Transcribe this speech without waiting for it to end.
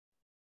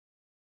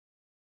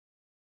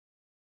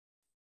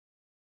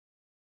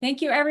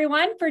Thank you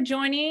everyone for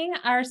joining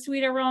our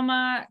Sweet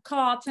Aroma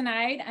call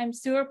tonight. I'm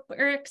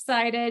super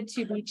excited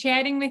to be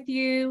chatting with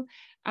you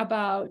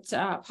about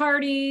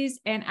parties,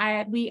 and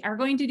we are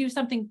going to do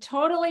something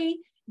totally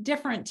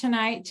different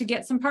tonight to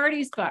get some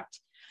parties booked.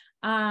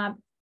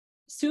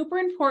 Super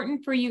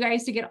important for you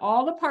guys to get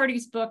all the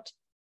parties booked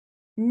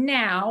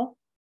now.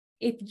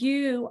 If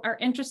you are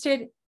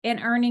interested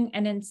in earning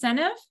an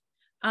incentive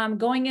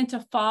going into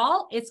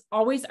fall, it's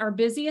always our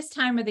busiest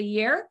time of the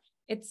year.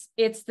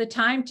 It's the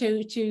time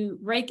to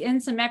rake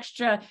in some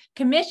extra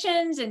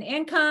commissions and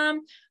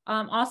income.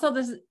 Also,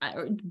 this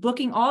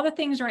booking all the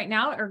things right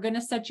now are going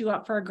to set you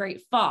up for a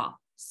great fall.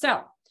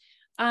 So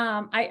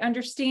I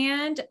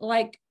understand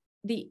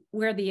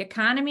where the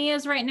economy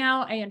is right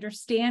now. I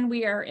understand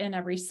we are in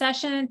a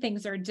recession.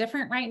 Things are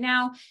different right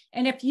now.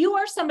 And if you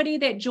are somebody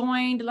that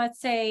joined, let's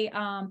say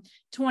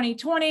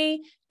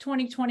 2020,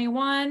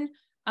 2021,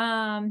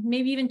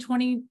 maybe even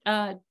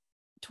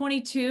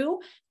 2022,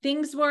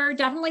 things were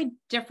definitely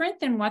different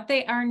than what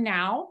they are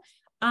now.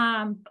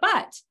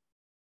 But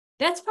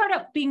that's part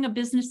of being a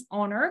business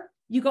owner.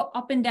 You go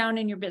up and down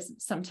in your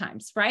business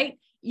sometimes, right?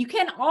 You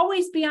can't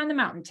always be on the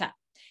mountaintop.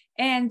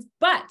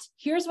 But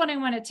here's what I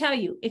want to tell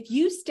you. If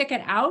you stick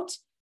it out,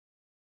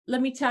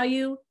 let me tell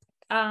you,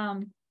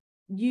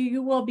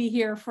 you will be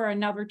here for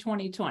another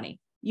 2020.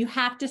 You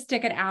have to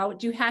stick it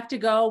out. You have to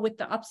go with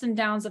the ups and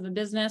downs of a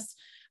business.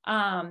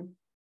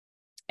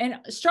 And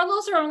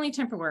struggles are only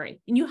temporary,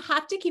 and you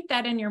have to keep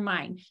that in your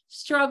mind.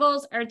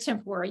 Struggles are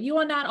temporary. You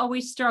will not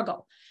always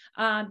struggle,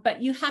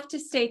 but you have to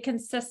stay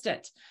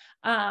consistent.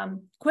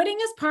 Quitting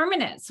is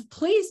permanent, so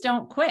please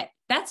don't quit.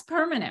 That's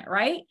permanent,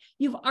 right?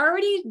 You've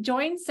already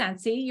joined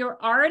Scentsy.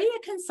 You're already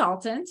a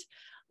consultant.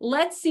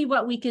 Let's see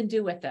what we can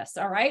do with this,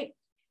 all right?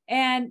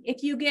 And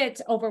if you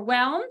get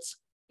overwhelmed,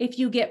 if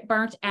you get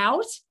burnt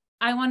out,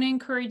 I want to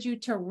encourage you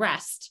to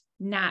rest,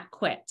 not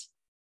quit.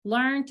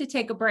 Learn to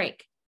take a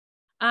break.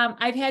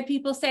 I've had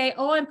people say,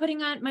 oh, I'm putting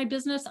my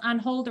business on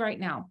hold right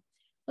now.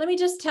 Let me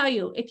just tell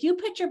you, if you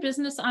put your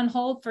business on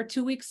hold for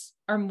 2 weeks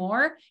or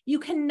more, you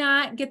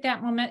cannot get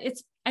that momentum.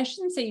 I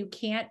shouldn't say you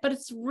can't, but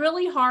it's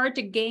really hard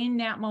to gain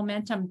that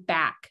momentum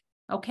back.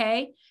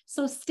 Okay.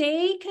 So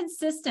stay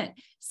consistent.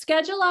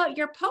 Schedule out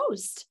your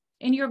post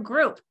in your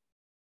group.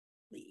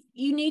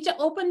 You need to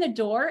open the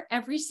door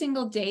every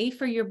single day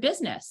for your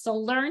business. So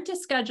learn to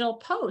schedule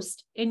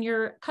posts in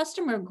your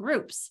customer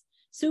groups.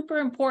 Super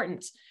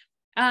important.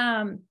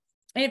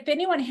 If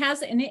anyone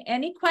has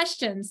any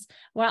questions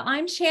while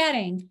I'm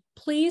chatting,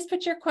 please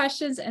put your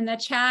questions in the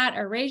chat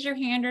or raise your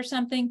hand or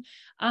something.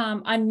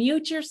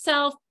 Unmute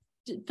yourself.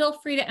 Feel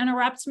free to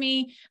interrupt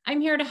me.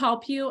 I'm here to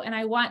help you, and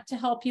I want to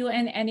help you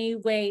in any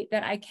way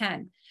that I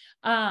can.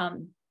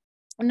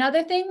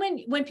 Another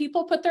thing, when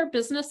people put their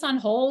business on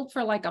hold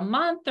for like a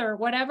month or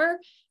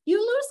whatever, you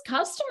lose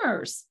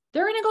customers.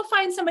 They're going to go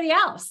find somebody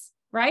else,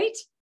 right?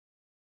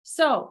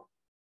 So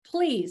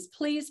please,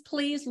 please,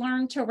 please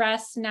learn to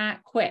rest,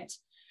 not quit.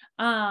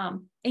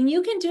 And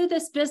you can do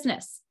this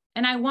business.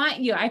 And I want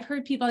you, I've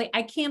heard people like,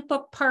 I can't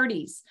book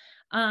parties.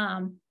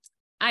 Nobody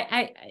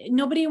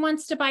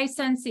wants to buy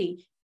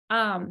Scentsy.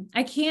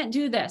 I can't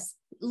do this.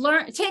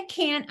 Take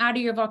can't out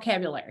of your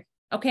vocabulary.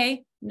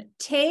 Okay.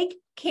 Take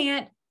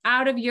can't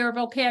out of your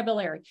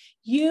vocabulary.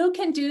 You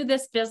can do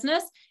this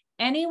business.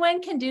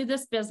 Anyone can do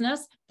this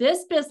business.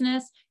 This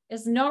business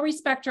is no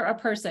respecter of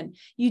person.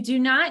 You do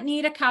not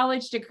need a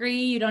college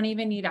degree. You don't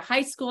even need a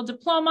high school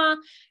diploma.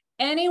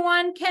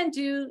 Anyone can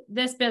do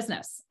this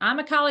business. I'm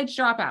a college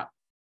dropout.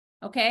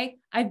 Okay.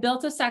 I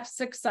built a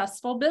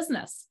successful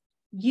business.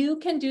 You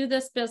can do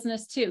this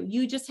business too.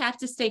 You just have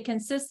to stay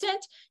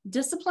consistent,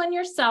 discipline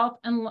yourself,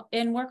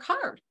 and work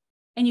hard,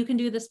 and you can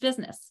do this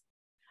business.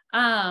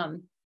 Let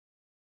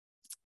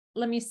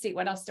me see.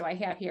 What else do I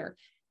have here?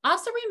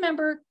 Also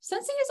remember,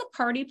 Scentsy is a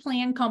party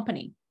plan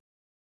company.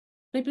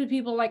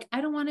 People are like, I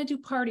don't want to do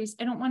parties.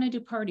 I don't want to do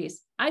parties.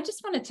 I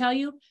just want to tell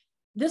you,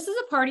 this is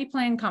a party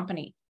plan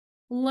company.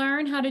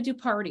 Learn how to do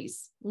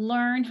parties.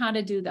 Learn how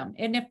to do them.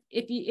 And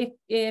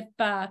if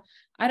I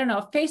don't know,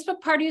 if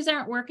Facebook parties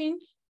aren't working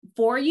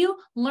for you,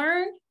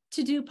 learn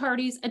to do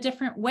parties a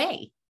different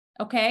way.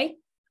 Okay.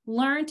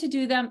 Learn to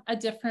do them a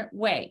different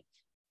way.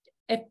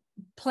 If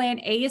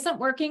plan A isn't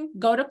working,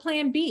 go to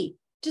plan B.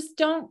 Just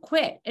don't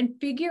quit and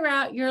figure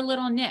out your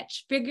little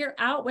niche. Figure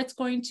out what's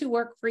going to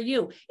work for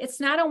you. It's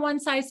not a one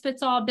size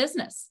fits all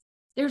business.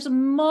 There's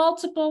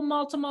multiple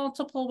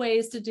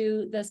ways to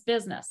do this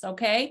business.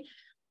 Okay.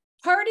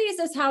 Parties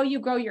is how you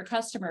grow your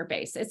customer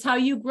base. It's how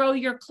you grow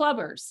your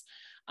clubbers.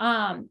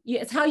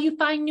 It's how you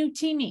find new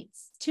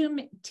teammates.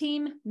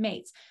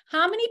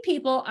 How many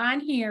people on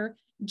here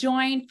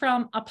join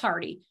from a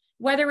party?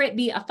 Whether it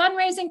be a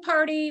fundraising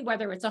party,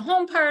 whether it's a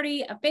home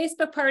party, a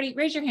Facebook party,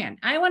 raise your hand.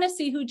 I want to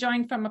see who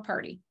joined from a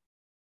party.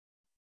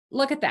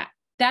 Look at that.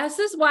 This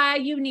is why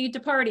you need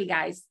to party,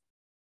 guys.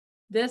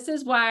 This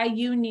is why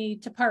you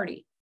need to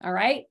party. All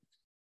right.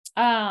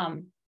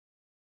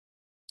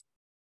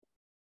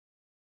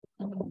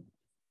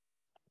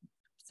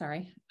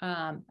 Sorry.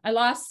 I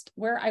lost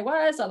where I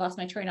was. I lost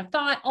my train of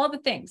thought, all the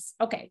things.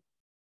 Okay.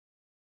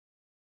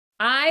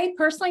 I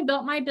personally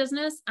built my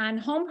business on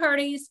home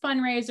parties,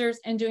 fundraisers,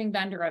 and doing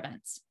vendor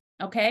events.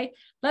 Okay.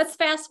 Let's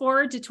fast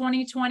forward to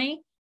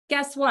 2020.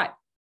 Guess what?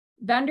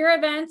 Vendor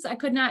events, I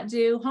could not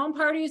do. Home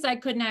parties, I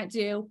could not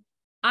do.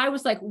 I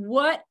was like,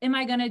 what am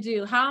I going to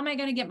do? How am I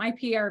going to get my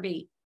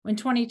PRV when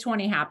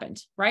 2020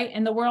 happened, right?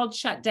 And the world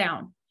shut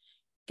down.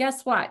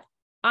 Guess what?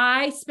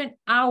 I spent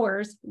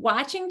hours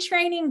watching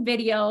training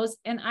videos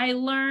and I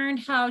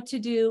learned how to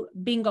do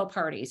bingo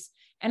parties.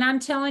 And I'm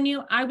telling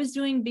you, I was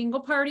doing bingo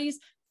parties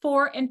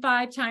 4 and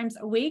 5 times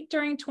a week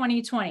during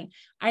 2020.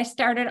 I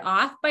started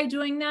off by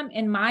doing them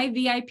in my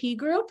VIP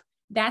group.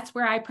 That's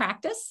where I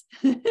practice.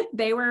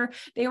 They were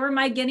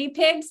my guinea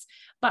pigs.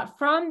 But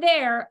from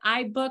there,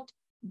 I booked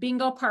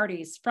bingo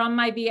parties from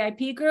my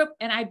VIP group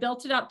and I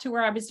built it up to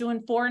where I was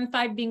doing 4 and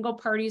 5 bingo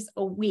parties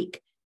a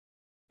week.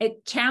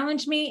 It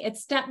challenged me. It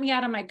stepped me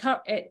out of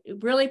it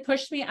really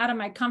pushed me out of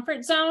my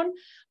comfort zone.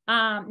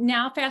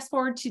 Now fast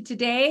forward to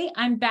today,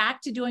 I'm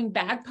back to doing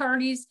bag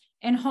parties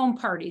and home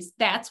parties.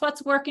 That's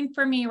what's working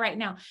for me right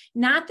now.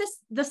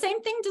 The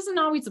same thing doesn't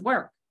always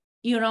work.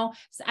 You know,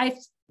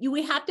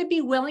 we have to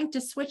be willing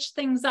to switch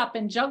things up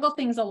and juggle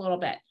things a little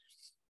bit.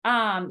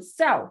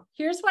 So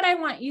here's what I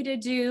want you to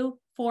do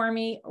for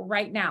me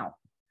right now.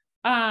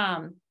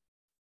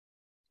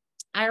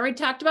 I already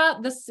talked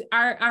about this.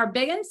 Our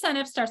big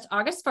incentive starts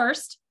August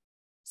 1st.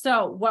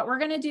 So what we're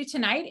going to do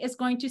tonight is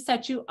going to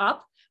set you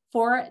up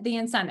for the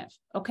incentive.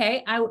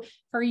 Okay.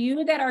 For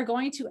you that are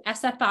going to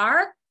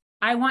SFR,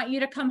 I want you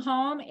to come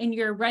home and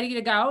you're ready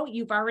to go.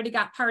 You've already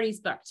got parties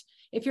booked.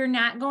 If you're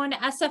not going to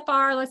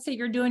SFR, let's say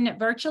you're doing it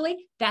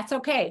virtually, that's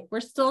okay.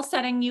 We're still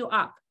setting you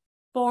up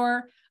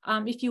for,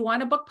 if you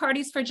want to book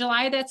parties for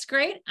July, that's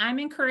great. I'm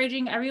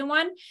encouraging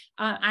everyone.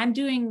 I'm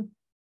doing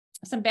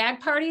some bag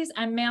parties.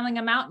 I'm mailing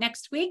them out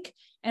next week,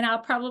 and I'll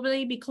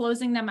probably be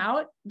closing them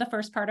out the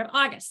first part of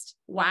August.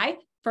 Why?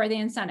 For the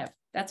incentive.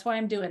 That's why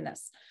I'm doing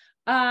this.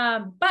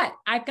 But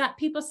I've got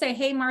people say,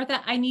 hey,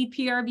 Martha, I need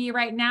PRV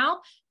right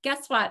now.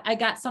 Guess what? I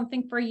got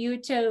something for you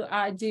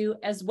to do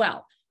as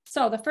well.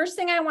 So the first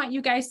thing I want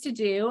you guys to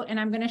do, and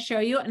I'm going to show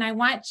you, and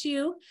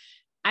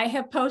I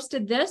have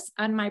posted this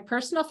on my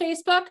personal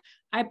Facebook.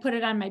 I put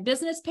it on my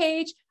business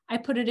page. I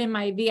put it in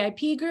my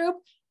VIP group,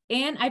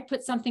 and I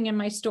put something in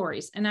my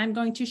stories, and I'm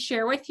going to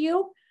share with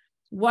you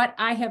what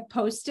I have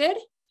posted.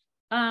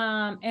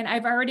 And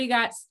I've already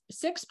got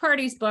 6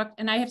 parties booked,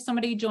 and I have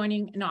somebody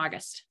joining in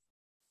August.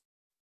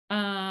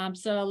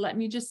 So let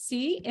me just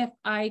see if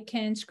I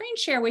can screen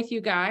share with you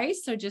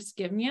guys. So just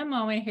give me a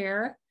moment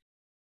here.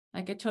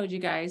 Like I told you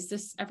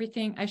guys,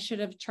 everything, I should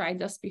have tried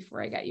this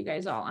before I got you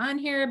guys all on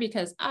here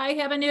because I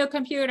have a new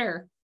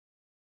computer.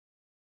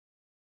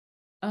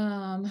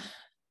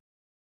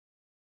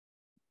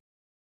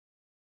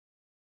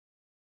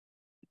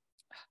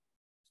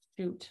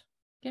 Shoot,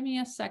 give me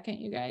a second,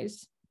 you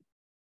guys.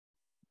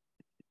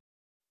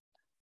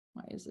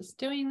 Why is this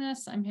doing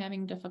this? I'm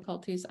having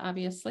difficulties,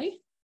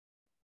 obviously.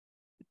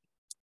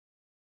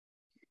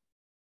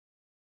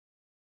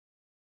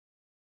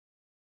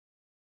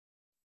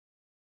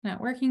 Not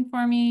working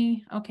for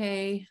me.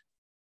 Okay.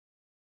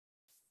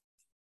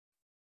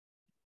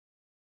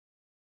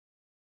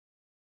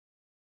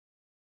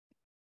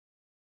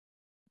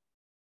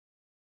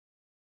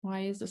 Why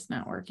is this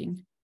not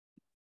working?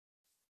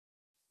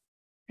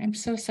 I'm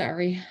so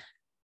sorry.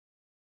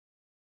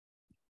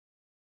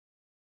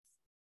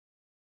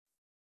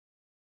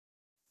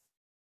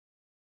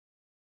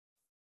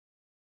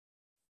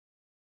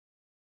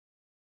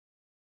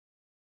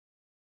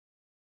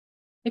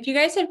 If you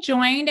guys have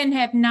joined and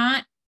have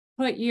not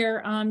put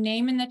your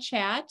name in the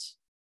chat,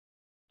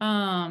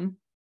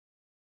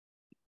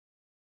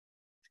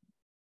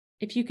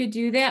 if you could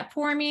do that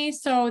for me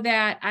so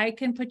that I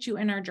can put you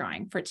in our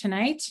drawing for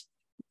tonight.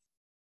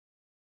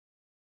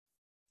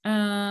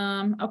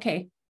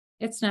 Okay,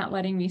 it's not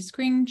letting me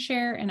screen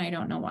share and I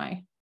don't know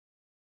why.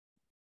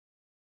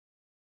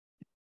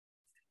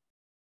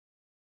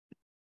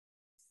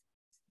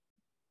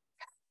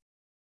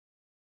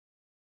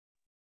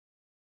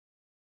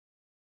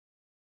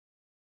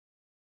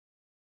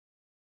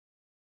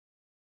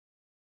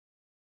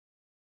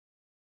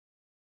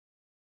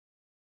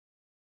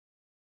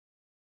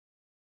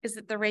 Is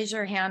it the raise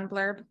your hand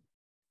blurb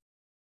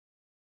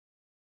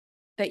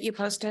that you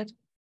posted?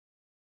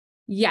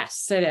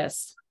 Yes, it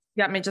is.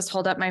 You want me to just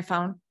hold up my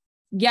phone?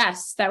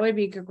 Yes, that would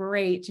be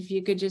great if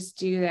you could just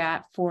do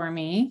that for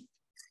me.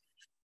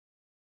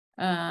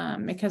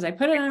 Because I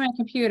put it on my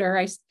computer.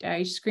 I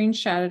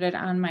screenshotted it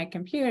on my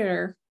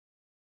computer.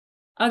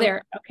 Oh,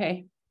 there.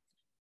 Okay.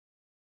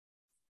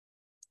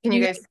 Can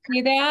you guys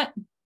see that?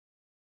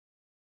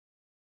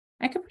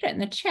 I could put it in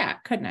the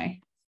chat, couldn't I?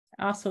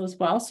 Also as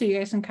well, so you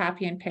guys can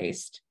copy and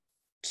paste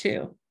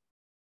too.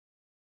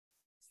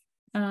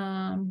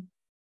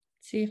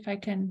 See if I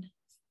can.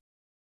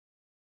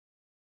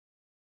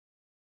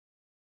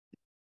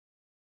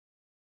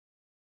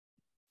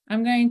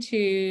 I'm going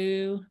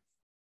to.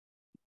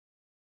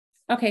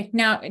 Okay,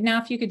 now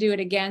if you could do it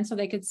again so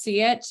they could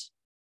see it.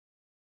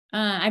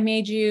 I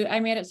made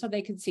it so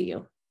they could see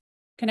you.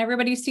 Can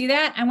everybody see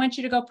that? I want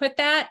you to go put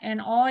that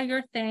in all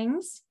your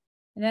things.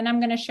 And then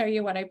I'm going to show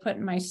you what I put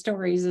in my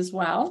stories as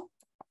well.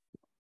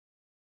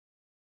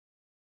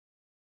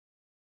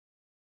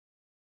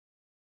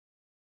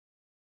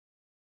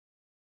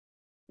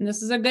 And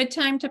this is a good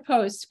time to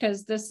post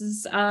because this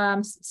is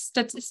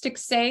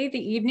statistics say the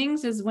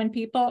evenings is when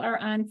people are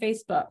on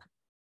Facebook.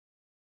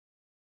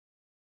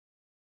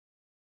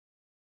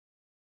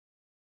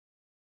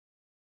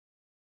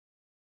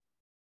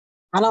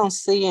 I don't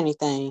see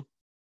anything.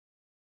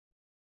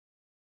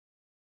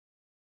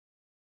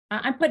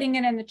 I'm putting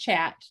it in the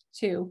chat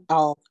too.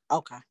 Oh,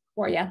 okay.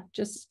 For you.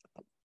 Just,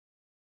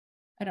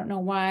 I don't know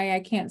why I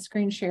can't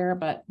screen share,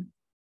 but.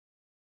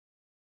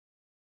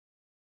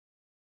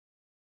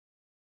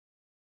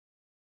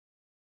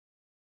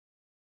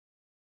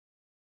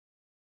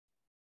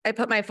 I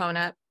put my phone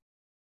up.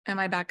 Am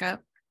I back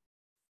up?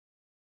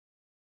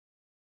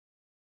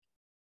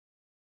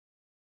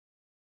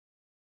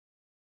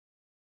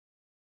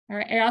 All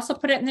right. I also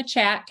put it in the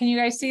chat. Can you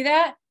guys see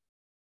that?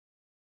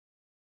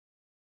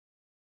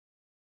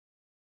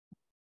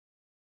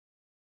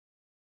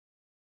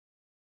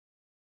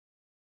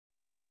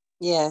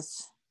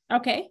 Yes.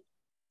 Okay.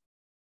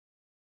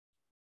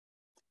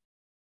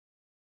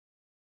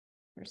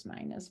 Here's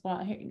mine as well.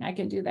 Here, I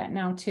can do that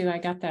now too. I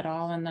got that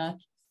all in the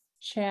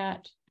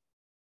chat.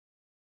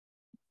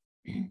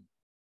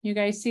 You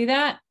guys see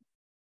that?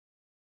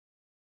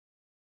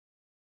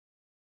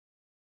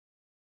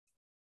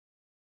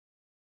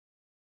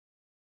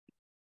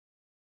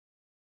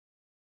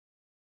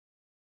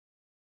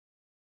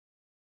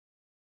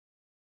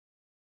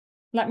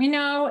 Let me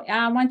know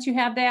once you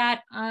have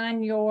that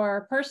on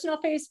your personal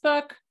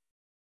Facebook,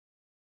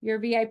 your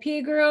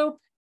VIP group,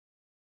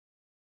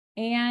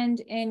 and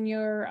in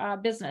your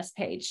business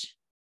page.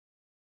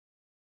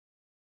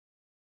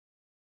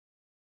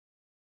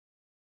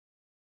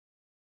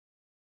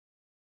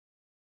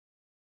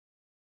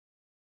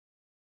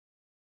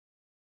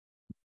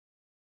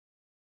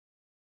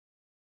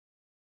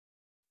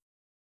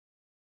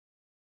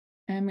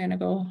 I'm going to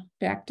go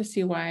back to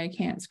see why I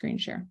can't screen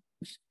share.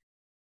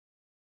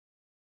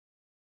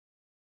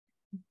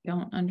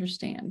 Don't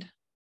understand.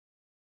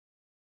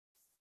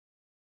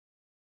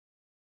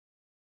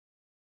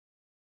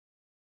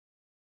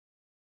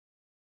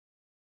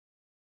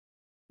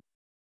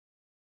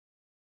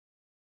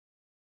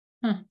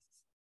 Huh.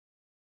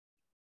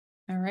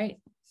 All right.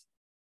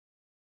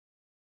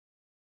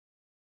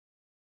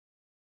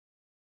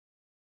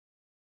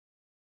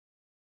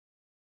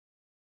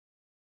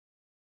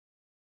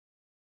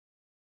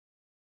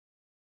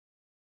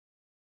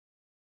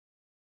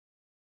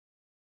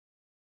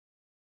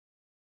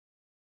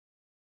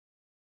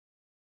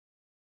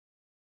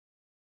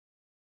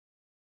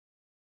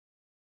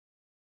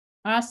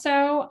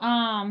 Also,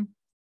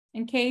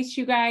 in case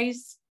you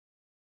guys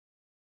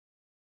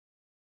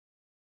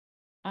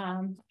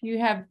you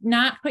have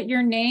not put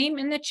your name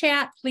in the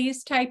chat,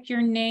 please type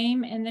your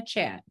name in the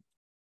chat.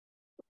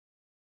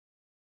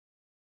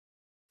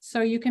 So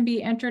you can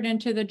be entered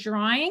into the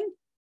drawing.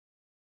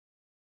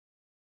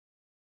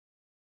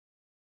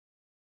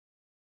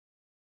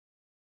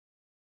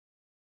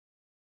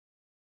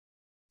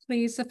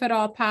 Please, if at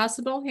all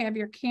possible, have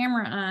your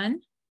camera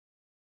on.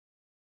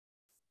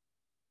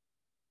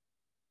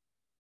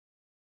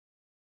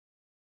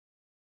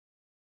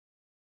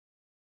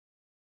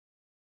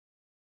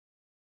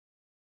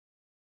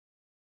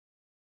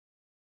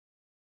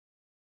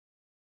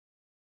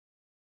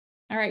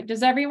 All right,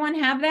 does everyone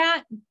have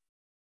that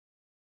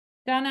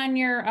done on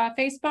your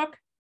Facebook?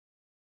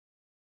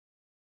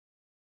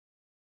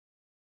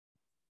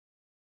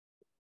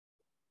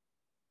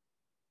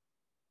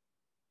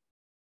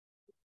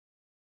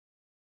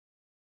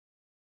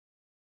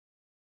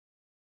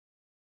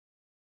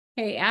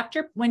 Okay,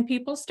 after when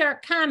people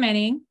start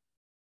commenting,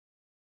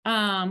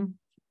 what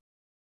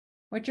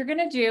you're going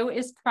to do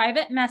is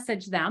private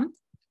message them.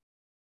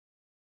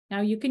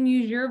 Now you can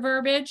use your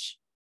verbiage,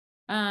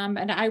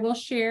 and I will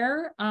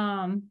share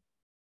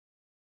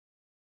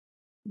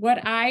what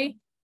I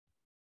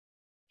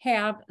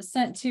have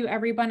sent to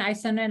everyone. I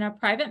send in a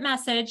private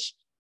message,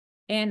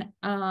 and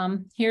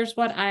here's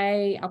what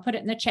I'll put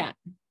it in the chat.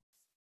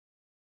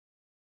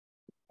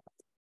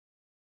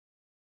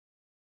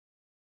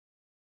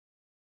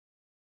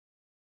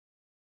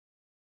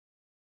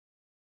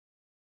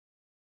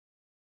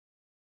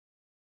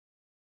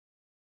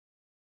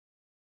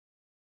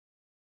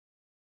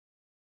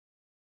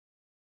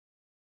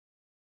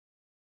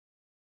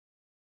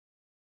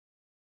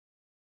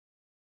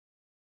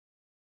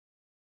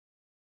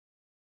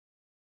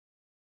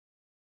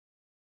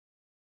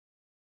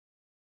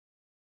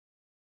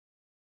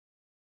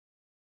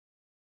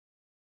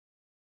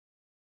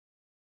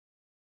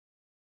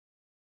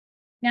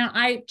 Now,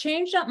 I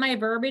changed up my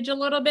verbiage a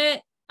little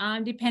bit,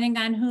 depending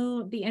on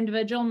who the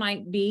individual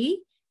might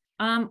be,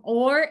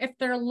 or if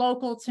they're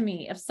local to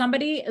me. If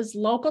somebody is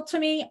local to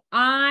me,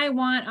 I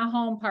want a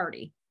home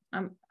party.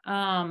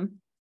 I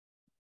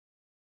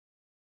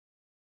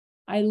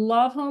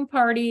love home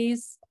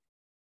parties.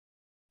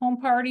 home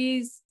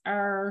parties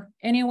are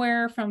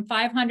anywhere from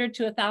 $500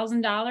 to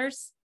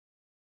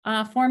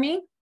 $1,000 for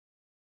me.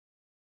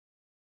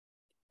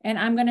 And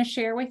I'm going to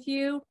share with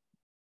you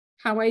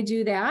how I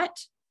do that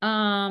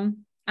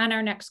on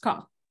our next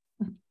call.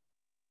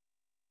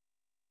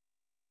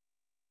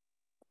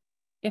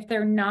 If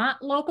they're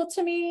not local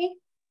to me,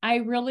 I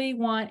really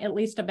want at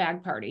least a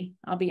bag party.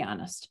 I'll be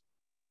honest.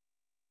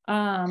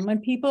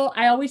 When people,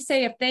 I always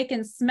say, if they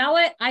can smell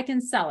it, I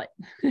can sell it.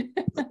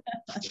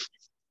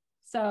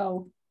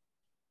 So.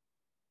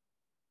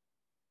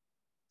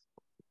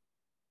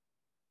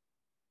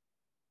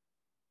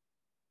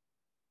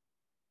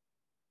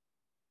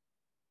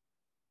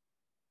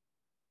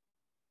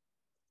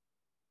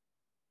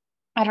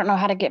 I don't know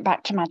how to get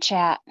back to my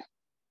chat.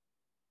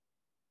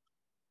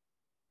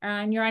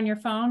 And you're on your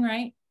phone,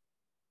 right?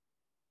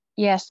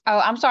 Yes. Oh,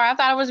 I'm sorry. I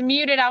thought I was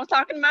muted. I was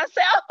talking to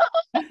myself.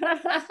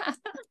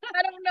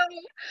 I don't know.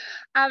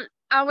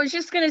 I was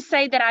just going to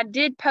say that I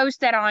did post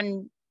that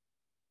on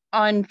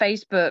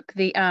Facebook,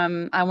 the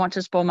I want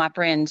to spoil my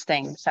friends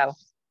thing. So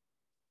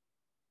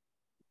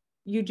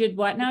you did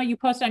what now? You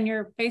post on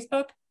your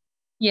Facebook?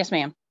 Yes,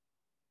 ma'am.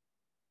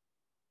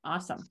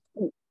 Awesome.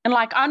 And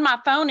like on my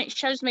phone, it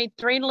shows me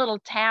 3 little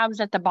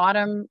tabs at the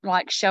bottom,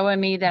 like showing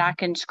me that I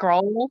can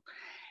scroll.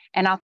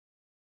 And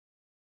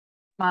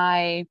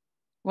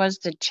was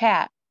the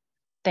chat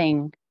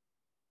thing.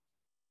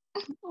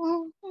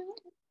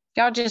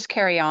 Y'all just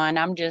carry on.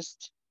 I'm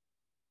just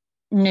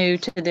new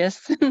to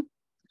this.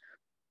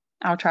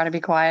 I'll try to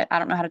be quiet. I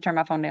don't know how to turn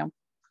my phone down.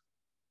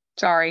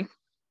 Sorry.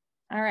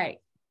 All right.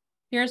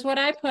 Here's what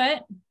I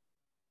put.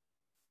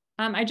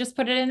 I just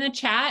put it in the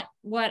chat,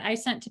 what I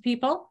sent to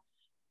people.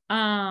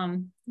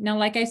 Now,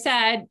 like I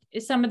said,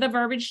 some of the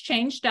verbiage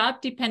changed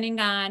up depending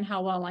on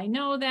how well I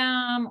know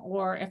them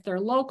or if they're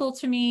local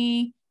to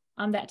me,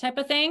 that type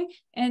of thing,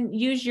 and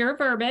use your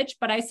verbiage.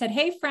 But I said,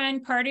 hey,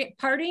 friend,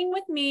 partying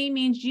with me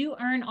means you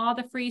earn all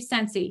the free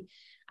Scentsy.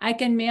 I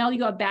can mail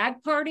you a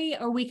bag party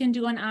or we can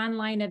do an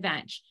online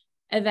event.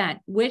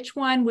 Which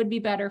one would be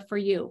better for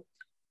you?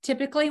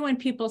 Typically, when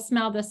people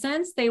smell the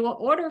scents, they will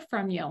order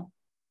from you.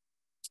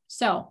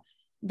 So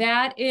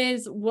that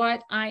is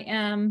what I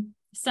am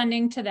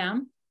sending to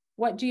them.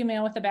 What do you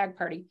mail with a bag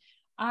party?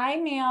 I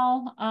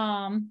mail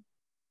a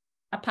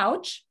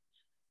pouch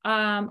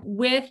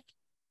with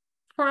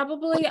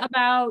probably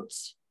about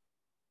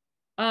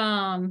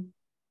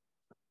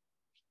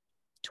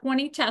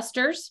 20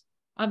 testers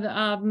of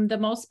the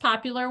most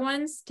popular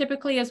ones.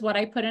 Typically is what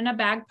I put in a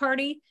bag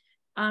party.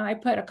 I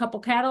put a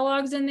couple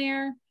catalogs in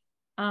there,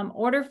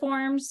 order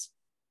forms.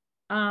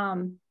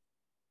 I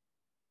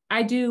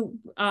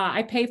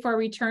pay for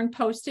return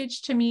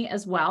postage to me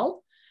as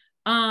well.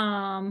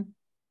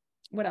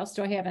 What else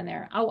do I have in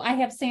there? Oh, I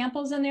have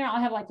samples in there.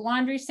 I'll have like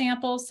laundry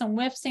samples, some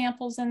whiff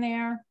samples in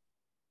there.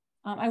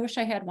 I wish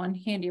I had one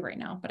handy right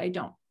now, but I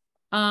don't.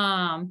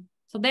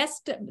 So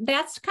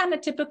that's kind of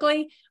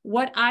typically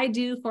what I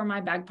do for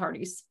my bag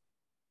parties.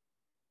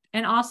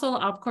 And also,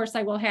 of course,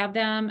 I will have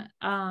them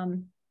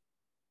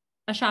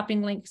a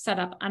shopping link set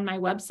up on my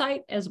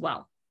website as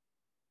well.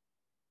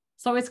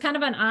 So it's kind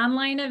of an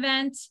online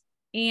event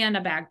and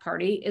a bag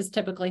party is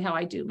typically how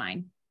I do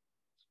mine.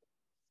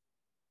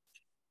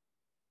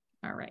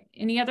 All right.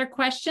 Any other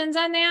questions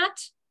on that?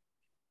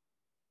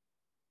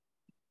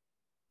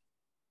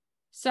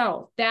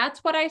 So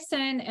that's what I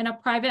send in a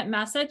private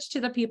message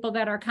to the people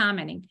that are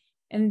commenting.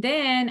 And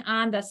then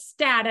on the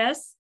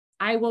status,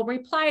 I will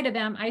reply to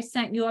them, I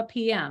sent you a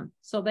PM.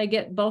 So they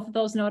get both of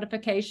those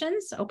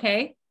notifications.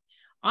 Okay.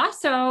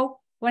 Also,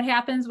 what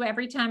happens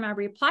every time I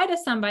reply to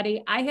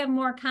somebody, I have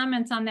more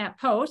comments on that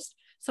post.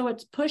 So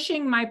it's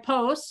pushing my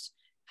post,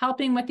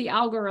 helping with the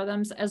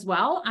algorithms as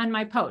well on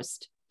my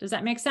post. Does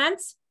that make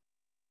sense?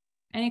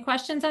 Any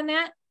questions on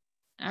that?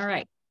 All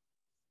right.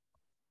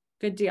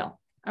 Good deal.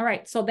 All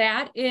right. So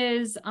that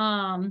is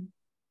one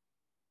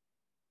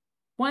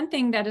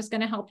thing that is going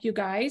to help you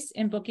guys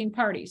in booking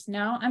parties.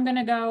 Now I'm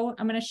going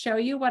to show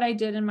you what I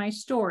did in my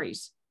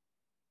stories.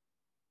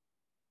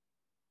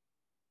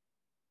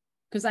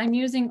 Because I'm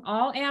using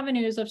all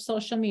avenues of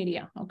social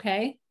media,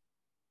 okay?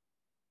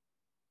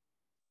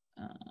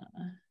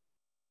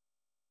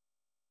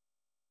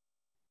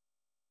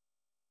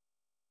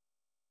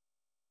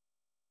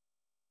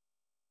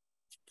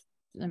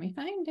 Let me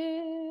find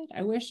it.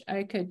 I wish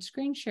I could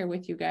screen share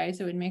with you guys.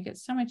 It would make it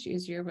so much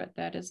easier, but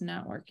that is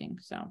not working.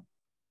 So,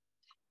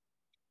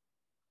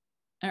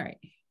 all right.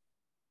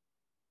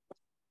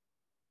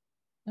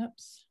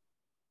 Oops.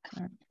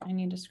 All right. I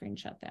need to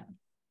screenshot that.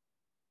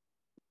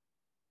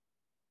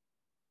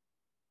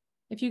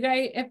 If you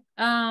guys, if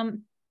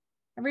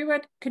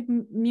everyone could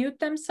mute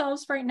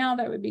themselves right now,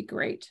 that would be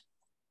great.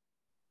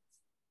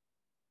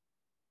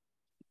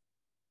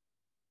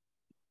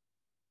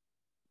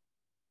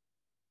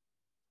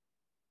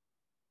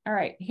 All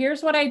right,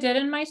 here's what I did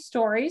in my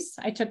stories.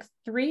 I took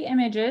 3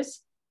 images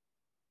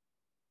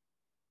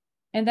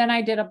and then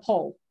I did a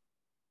poll.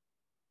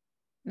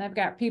 And I've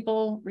got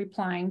people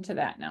replying to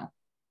that now.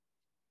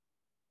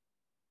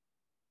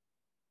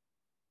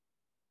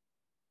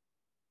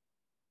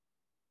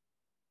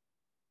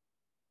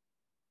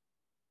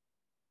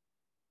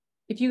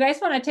 If you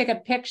guys want to take a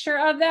picture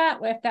of that,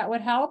 if that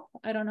would help,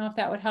 I don't know if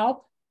that would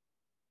help.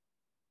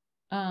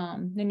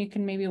 Then you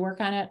can maybe work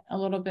on it a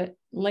little bit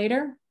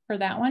later for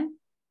that one.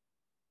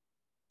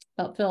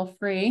 But feel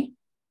free.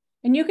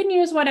 And you can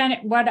use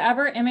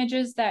whatever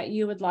images that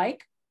you would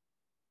like.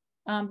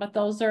 But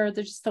those are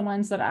just the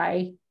ones that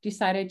I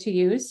decided to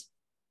use.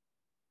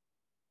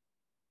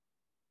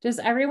 Does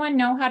everyone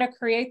know how to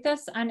create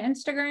this on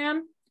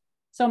Instagram?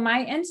 So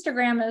my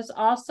Instagram is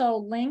also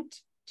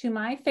linked to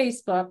my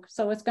Facebook.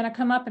 So it's going to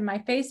come up in my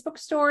Facebook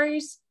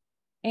stories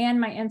and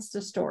my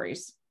Insta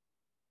stories.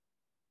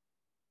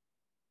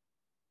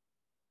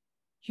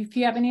 If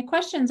you have any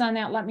questions on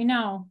that, let me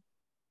know.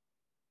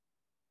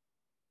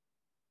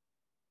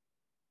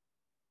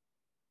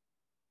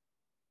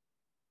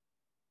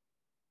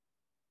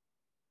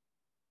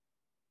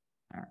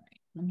 All right,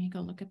 let me go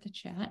look at the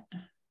chat.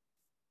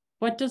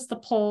 What does the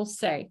poll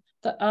say?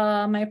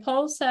 My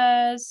poll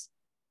says,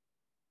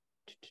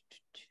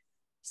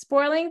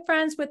 spoiling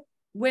friends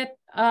with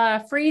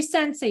free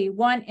Scentsy,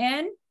 1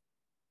 in,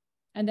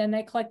 and then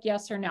they click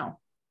yes or no.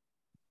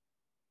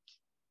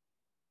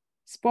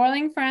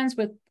 Spoiling friends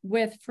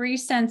with free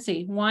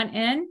Scentsy, 1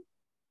 in.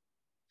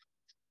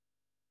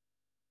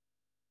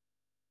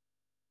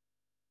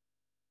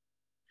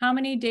 How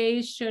many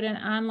days should an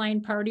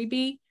online party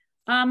be?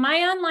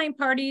 My online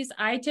parties,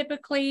 I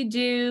typically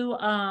do,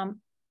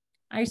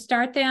 I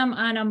start them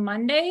on a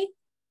Monday,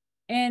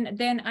 and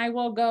then I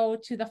will go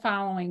to the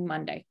following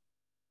Monday.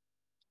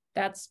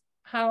 That's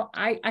how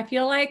I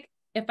feel like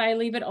if I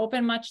leave it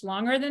open much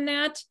longer than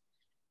that,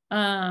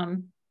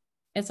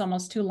 it's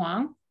almost too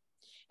long.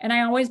 And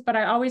I always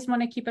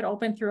want to keep it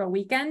open through a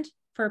weekend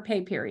for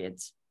pay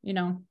periods. You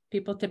know,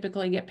 people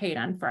typically get paid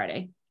on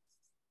Friday.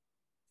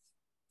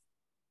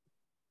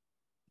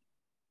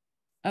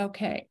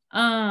 Okay.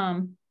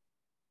 All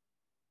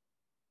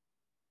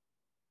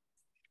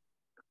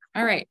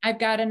right. I've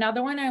got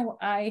another one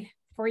I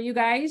for you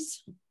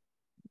guys.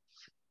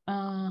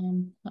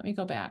 Let me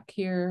go back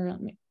here.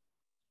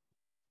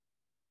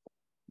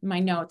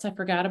 My notes. I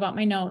forgot about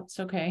my notes.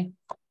 Okay.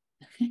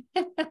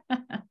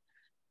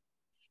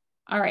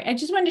 All right. I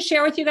just wanted to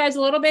share with you guys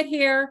a little bit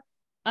here.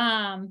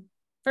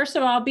 First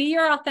of all, be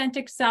your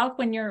authentic self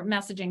when you're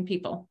messaging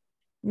people.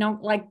 No,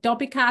 like don't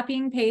be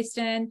copying,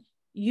 pasting.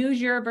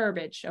 Use your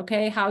verbiage,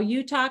 okay? How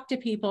you talk to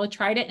people,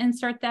 try to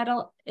insert that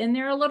in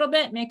there a little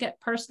bit, make it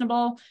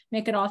personable,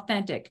 make it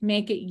authentic,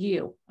 make it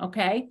you,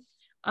 okay?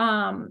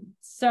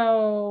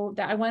 So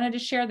that I wanted to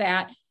share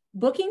that.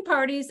 Booking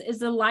parties is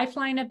the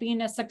lifeline of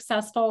being a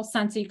successful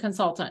Scentsy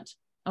consultant,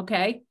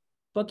 okay?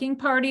 Booking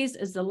parties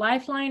is the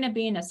lifeline of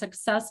being a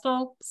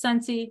successful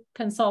Scentsy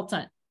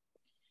consultant.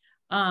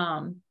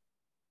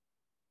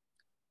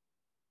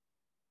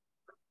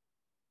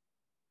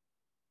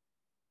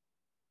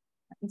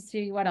 Let's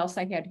see what else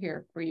I had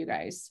here for you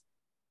guys.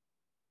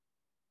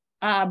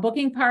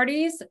 Booking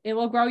parties, it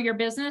will grow your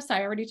business.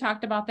 I already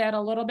talked about that a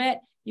little bit.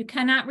 You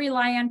cannot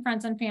rely on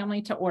friends and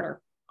family to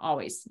order,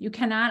 always. You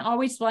cannot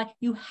always rely.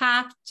 You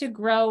have to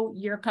grow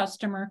your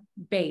customer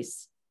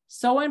base.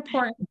 So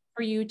important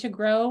for you to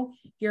grow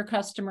your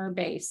customer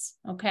base,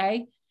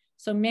 okay?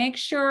 So make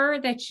sure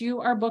that you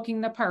are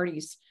booking the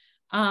parties.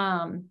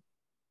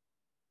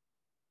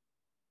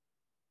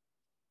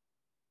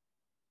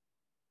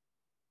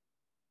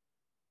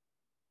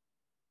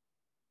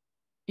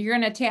 You're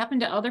going to tap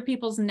into other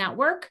people's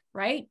network,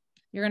 right?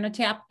 You're going to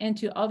tap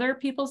into other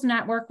people's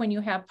network when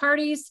you have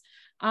parties.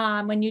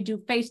 When you do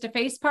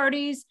face-to-face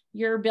parties,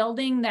 you're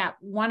building that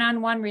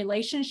one-on-one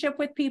relationship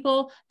with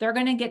people. They're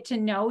going to get to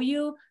know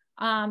you.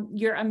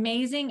 You're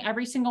amazing.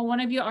 Every single one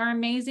of you are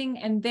amazing,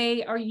 and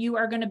you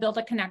are going to build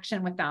a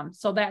connection with them.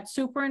 So that's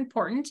super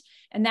important.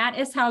 And that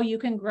is how you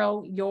can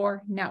grow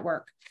your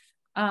network.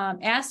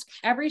 Ask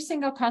every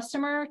single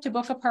customer to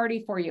book a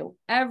party for you.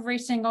 Every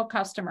single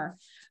customer.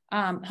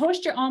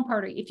 Host your own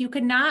party. If you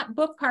could not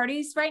book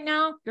parties right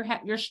now,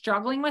 you're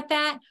struggling with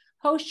that,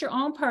 host your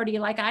own party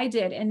like I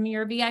did in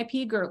your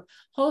VIP group.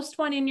 Host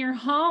one in your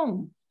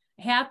home.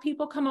 Have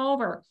people come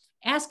over.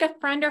 Ask a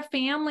friend or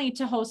family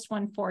to host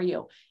one for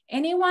you.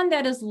 Anyone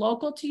that is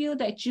local to you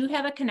that you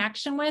have a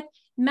connection with,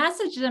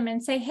 message them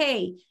and say,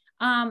 hey,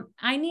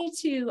 I need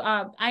to,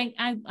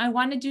 I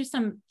want to do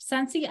some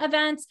Scentsy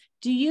events.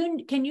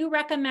 Can you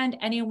recommend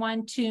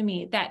anyone to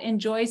me that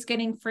enjoys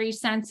getting free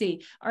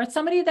Scentsy, or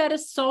somebody that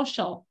is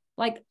social?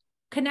 Like,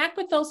 connect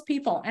with those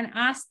people and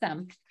ask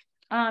them.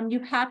 You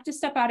have to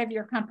step out of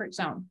your comfort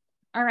zone.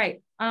 All right.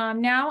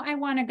 Now I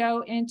want to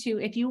go into,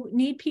 if you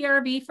need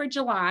PRV for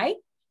July,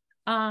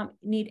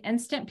 need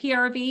instant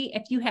PRV.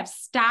 If you have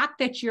stock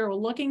that you're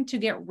looking to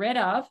get rid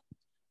of,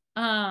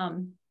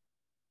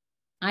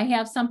 I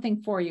have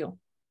something for you.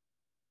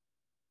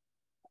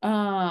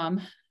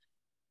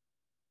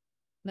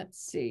 Let's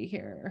see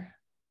here.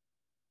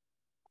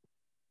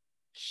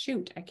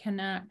 Shoot, I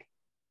cannot.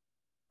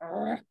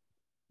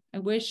 I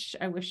wish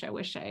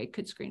I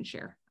could screen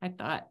share. I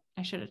thought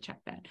I should have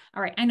checked that.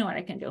 All right, I know what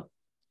I can do. All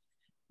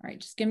right,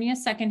 just give me a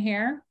second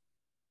here.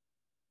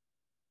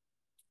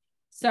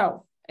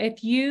 So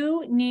if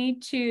you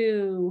need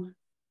to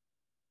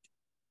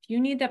you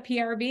need the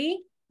PRV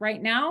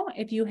right now,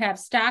 if you have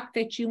stock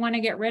that you want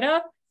to get rid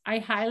of, I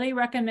highly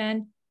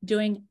recommend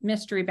doing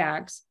mystery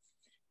bags.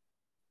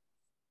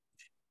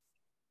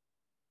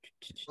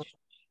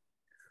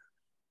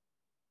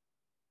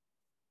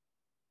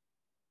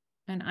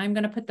 And I'm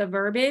going to put the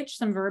verbiage,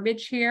 some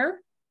verbiage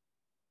here.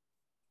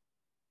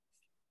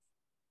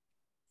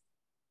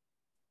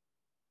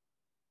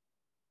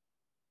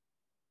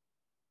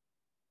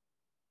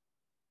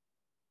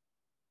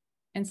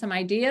 And some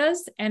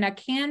ideas and a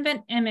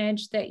Canva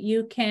image that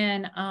you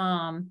can,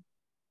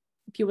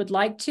 if you would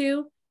like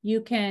to,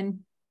 you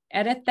can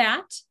edit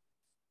that.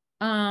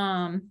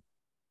 Can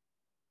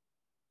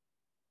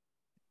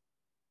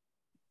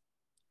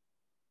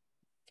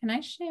I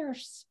share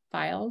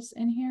files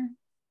in here?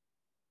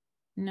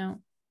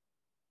 No.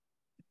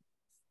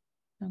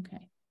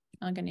 Okay.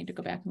 I'm gonna need to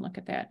go back and look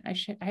at that. I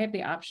have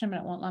the option, but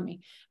it won't let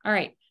me. All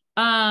right.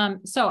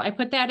 So I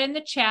put that in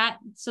the chat.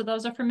 So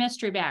those are for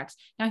mystery bags.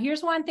 Now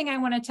here's one thing I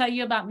want to tell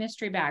you about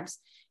mystery bags.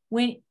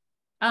 When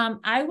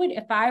I would,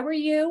 if I were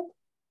you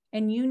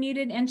and you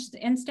needed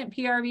instant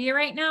PRV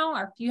right now,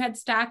 or if you had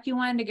stock you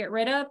wanted to get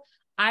rid of,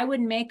 I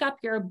would make up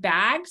your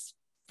bags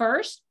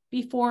first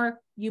before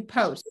you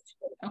post.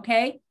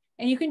 Okay.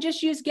 And you can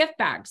just use gift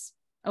bags.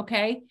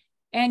 Okay.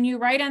 And you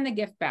write on the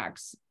gift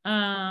bags.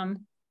 I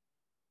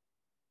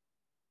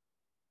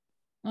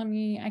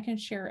can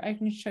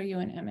show you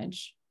an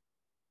image.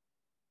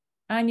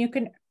 And you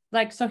can,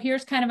 like, so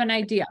here's kind of an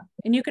idea.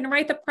 And you can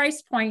write the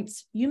price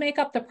points. You make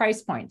up the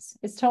price points.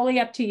 It's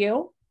totally up to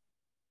you.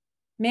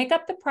 Make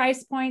up the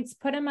price points,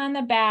 put them on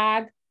the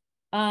bag,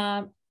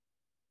 and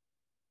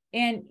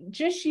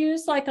just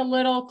use like a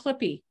little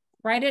clippy.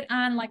 Write it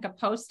on like a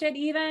Post-it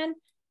even,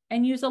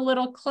 and use a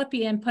little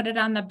clippy and put it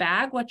on the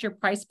bag, what your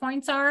price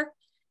points are.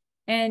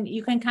 And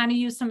you can kind of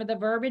use some of the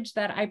verbiage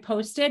that I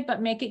posted,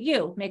 but make it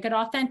you, make it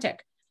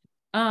authentic.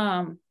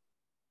 And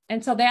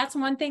so that's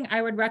one thing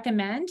I would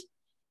recommend.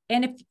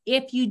 And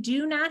if you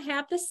do not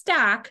have the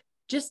stock,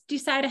 just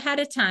decide ahead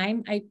of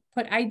time. I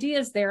put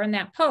ideas there in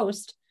that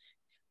post.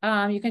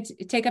 You can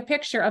take a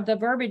picture of the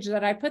verbiage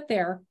that I put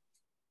there.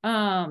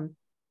 And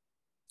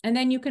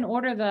then you can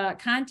order the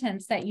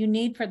contents that you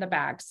need for the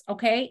bags.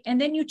 Okay.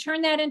 And then you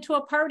turn that into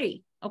a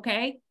party.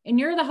 Okay. And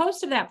you're the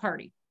host of that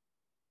party,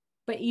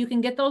 but you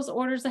can get those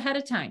orders ahead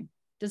of time.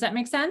 Does that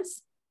make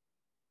sense?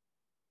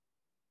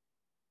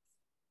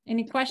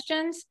 Any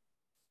questions?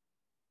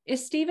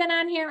 Is Steven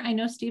on here? I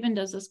know Steven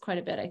does this quite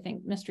a bit, I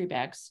think, mystery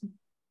bags.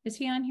 Is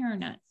he on here or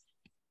not?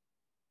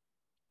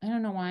 I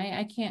don't know why.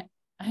 I can't.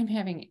 I'm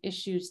having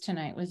issues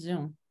tonight with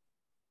Zoom.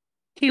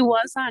 He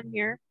was on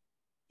here.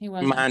 He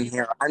was on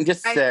here. I'm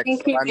just sick. I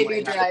think he I'm did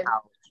laying on the drive.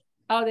 couch.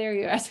 Oh, there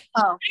you are.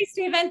 Oh. Hi,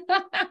 Steven.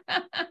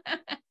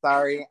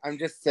 Sorry, I'm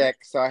just sick,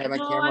 so I have my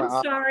Oh, camera I'm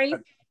off. sorry.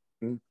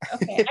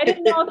 Okay, I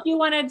didn't know if you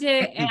wanted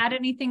to add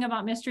anything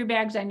about mystery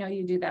bags. I know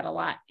you do that a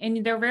lot,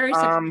 and they're very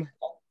successful.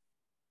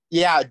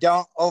 Yeah,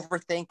 don't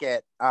overthink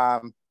it.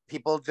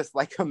 People just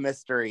like a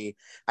mystery.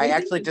 I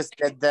actually just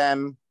did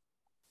them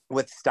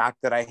with stock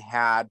that I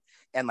had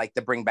and like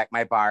to bring back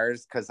my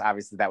bars because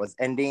obviously that was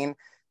ending,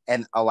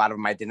 and a lot of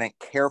them I didn't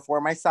care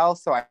for myself,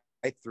 so I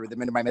threw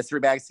them into my mystery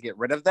bags to get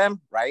rid of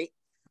them. Right.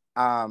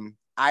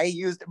 I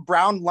used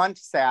brown lunch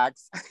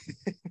sacks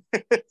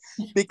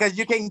because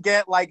you can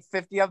get like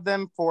 50 of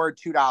them for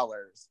 $2.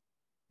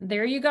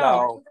 There you go.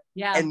 So,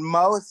 yeah. And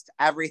most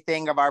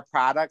everything of our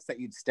products that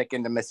you'd stick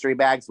into mystery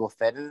bags will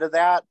fit into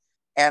that.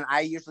 And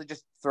I usually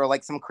just throw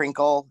like some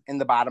crinkle in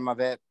the bottom of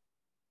it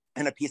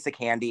and a piece of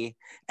candy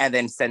and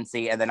then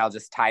Scentsy, and then I'll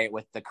just tie it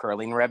with the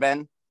curling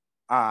ribbon.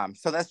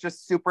 So that's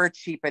just super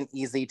cheap and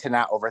easy to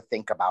not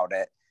overthink about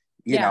it,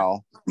 you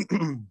know.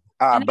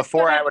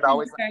 Before I would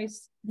always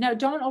guys, no,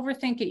 don't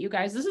overthink it, you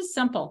guys. This is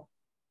simple.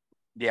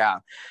 Yeah.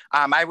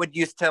 I would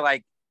used to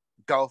like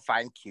go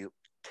find cute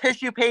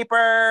tissue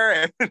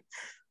paper.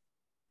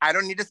 I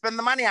don't need to spend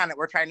the money on it.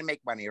 We're trying to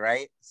make money,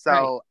 right?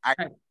 So I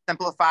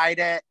simplified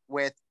it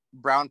with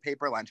brown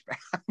paper lunch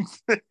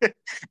bags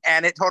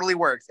and it totally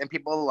works. And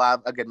people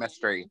love a good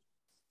mystery.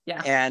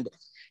 Yeah. And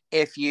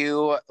if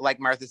you, like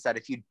Martha said,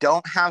 if you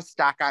don't have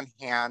stock on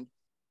hand,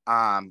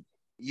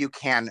 you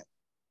can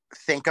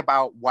think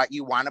about what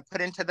you want to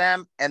put into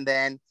them and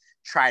then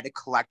try to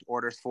collect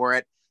orders for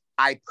it.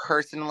 I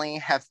personally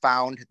have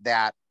found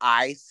that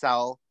I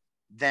sell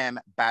them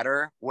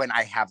better when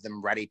I have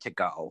them ready to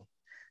go.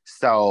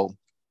 So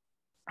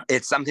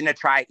it's something to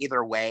try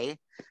either way.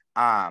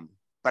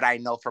 But I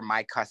know for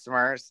my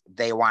customers,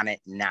 they want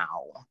it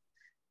now.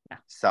 Yeah.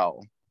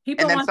 So, and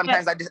then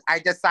sometimes I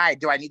decide,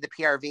 do I need the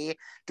PRV?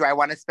 Do I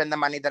want to spend the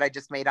money that I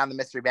just made on the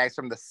mystery bags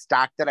from the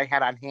stock that I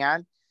had on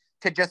hand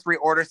to just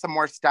reorder some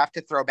more stuff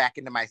to throw back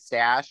into my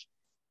stash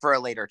for a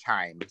later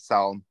time?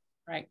 So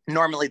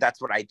normally that's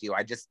what I do.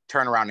 I just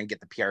turn around and get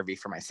the PRV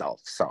for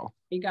myself. So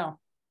there you go.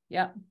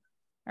 Yep.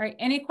 All right.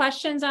 Any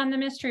questions on the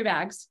mystery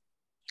bags?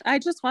 I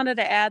just wanted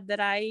to add that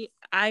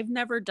I've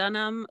never done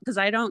them because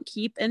I don't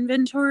keep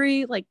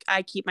inventory. Like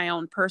I keep my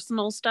own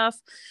personal stuff.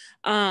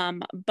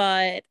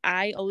 But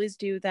I always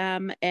do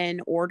them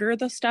and order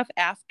the stuff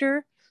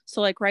after.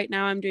 So like right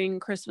now I'm doing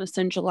Christmas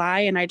in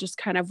July, and I just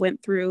kind of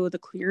went through the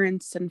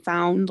clearance and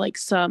found like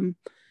some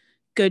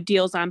good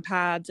deals on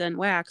pods and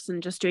wax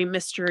and just doing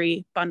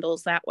mystery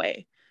bundles that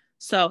way.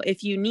 So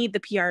if you need the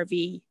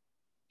PRV,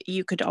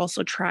 you could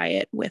also try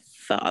it with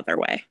the other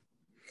way.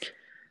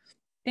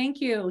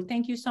 Thank you.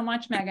 Thank you so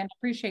much, Megan.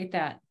 Appreciate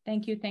that.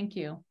 Thank you. Thank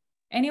you.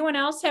 Anyone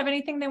else have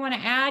anything they want to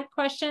add?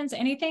 Questions?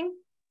 Anything?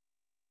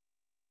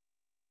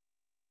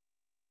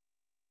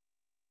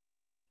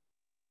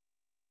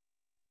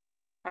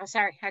 Oh,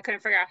 sorry. I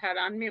couldn't figure out how to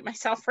unmute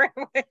myself right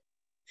away.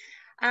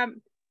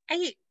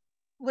 I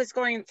was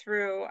going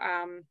through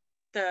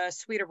the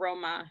Sweet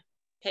Aroma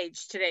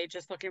page today,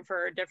 just looking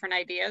for different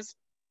ideas.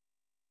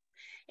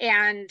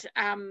 And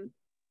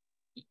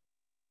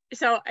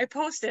so I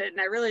posted it,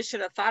 and I really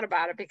should have thought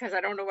about it because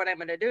I don't know what I'm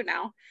going to do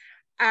now.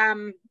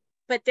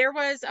 But there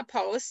was a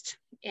post,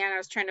 and I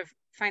was trying to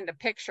find the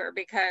picture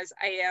because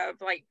I have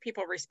like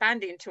people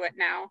responding to it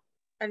now.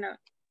 I know.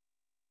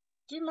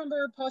 Do you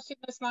remember posting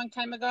this a long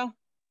time ago?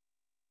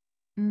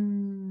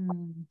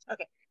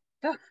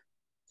 Okay.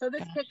 So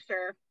this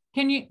picture.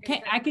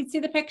 I can see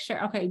the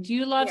picture. Okay. Do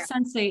you love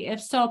Scentsy?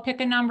 If so,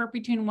 pick a number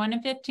between 1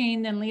 and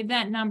 15, then leave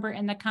that number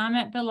in the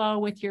comment below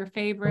with your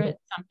favorite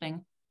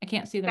something. I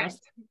can't see the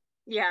rest.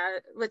 Yeah,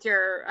 with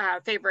your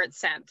favorite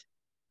scent.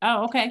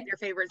 Oh, okay. Your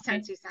favorite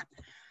Scentsy scent.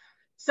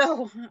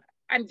 So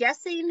I'm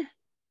guessing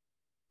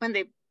when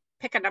they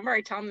pick a number,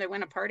 I tell them they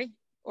win a party,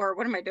 or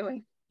what am I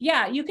doing?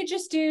 Yeah, you could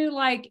just do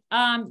like,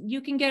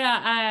 you can get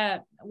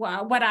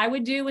what I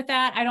would do with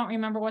that. I don't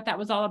remember what that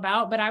was all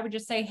about, but I would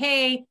just say,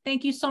 hey,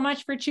 thank you so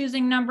much for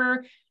choosing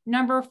number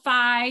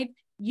 5.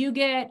 You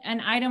get an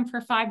item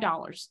for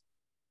 $5.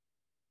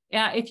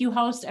 Yeah, if you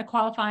host a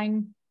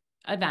qualifying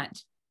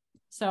event.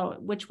 So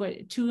which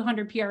would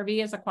 200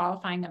 PRV is a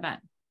qualifying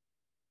event.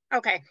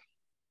 Okay.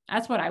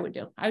 That's what I would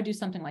do. I would do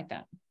something like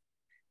that.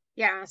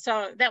 Yeah,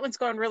 so that one's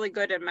going really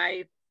good in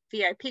my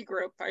VIP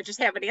group. I just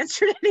haven't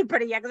answered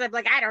anybody yet because I'm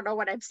like, I don't know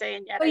what I'm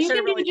saying yet. Well, I you should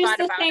can have really do just thought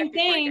the about same it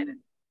before I did thing. it.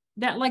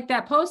 That like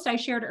that post I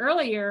shared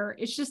earlier,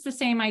 it's just the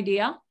same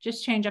idea,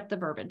 just change up the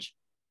verbiage.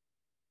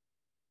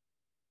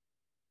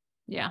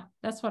 Yeah,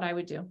 that's what I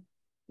would do.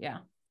 Yeah.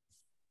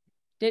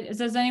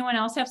 Does anyone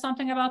else have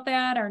something about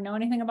that or know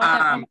anything about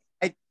that?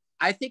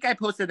 I think I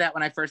posted that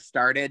when I first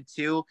started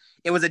too.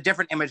 It was a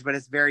different image, but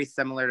it's very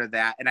similar to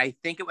that. And I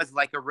think it was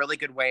like a really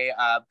good way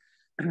of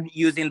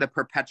using the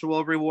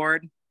perpetual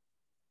reward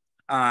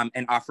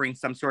and offering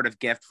some sort of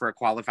gift for a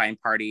qualifying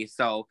party.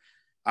 So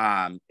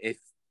if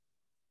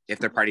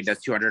their party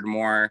does 200 or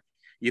more,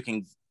 you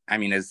can, I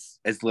mean, as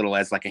little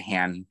as like a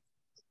hand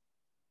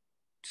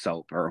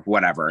soap or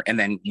whatever. And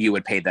then you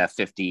would pay the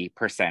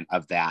 50%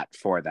 of that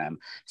for them.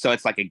 So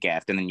it's like a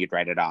gift, and then you'd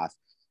write it off.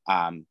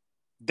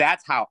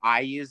 That's how I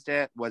used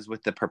it, was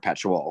with the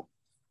perpetual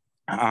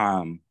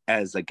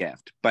as a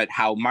gift. But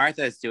how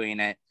Martha is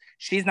doing it,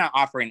 she's not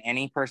offering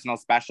any personal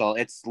special.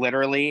 It's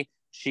literally,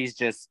 she's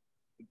just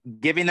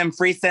giving them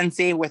free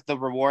Scentsy with the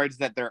rewards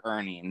that they're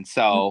earning.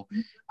 So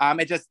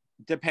it just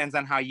depends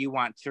on how you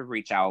want to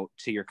reach out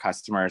to your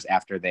customers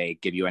after they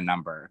give you a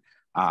number.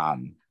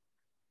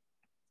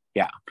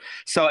 Yeah.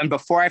 So, and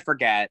before I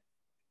forget,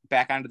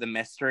 back onto the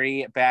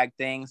mystery bag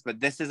things, but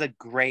this is a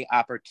great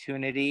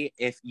opportunity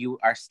if you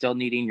are still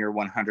needing your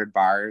 100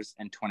 bars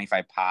and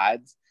 25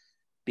 pods,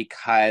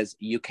 because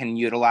you can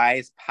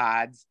utilize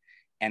pods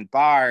and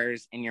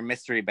bars in your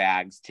mystery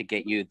bags to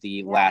get you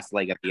the last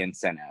leg of the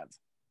incentive.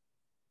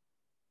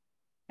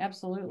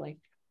 Absolutely.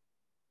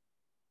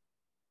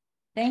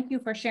 Thank you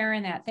for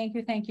sharing that. Thank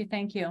you, thank you,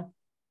 thank you.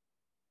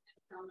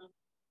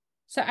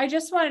 So I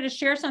just wanted to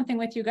share something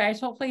with you guys,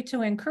 hopefully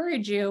to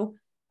encourage you.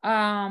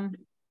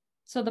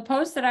 So the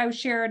post that I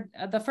shared,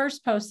 the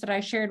first post that I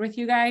shared with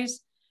you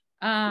guys,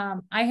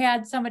 I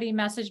had somebody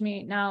message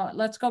me. Now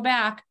let's go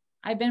back.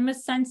 I've been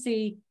with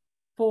Scentsy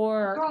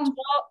for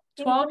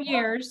 12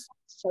 years.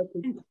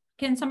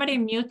 Can somebody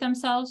mute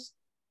themselves?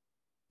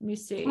 Let me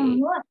see.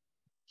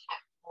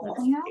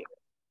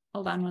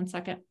 Hold on one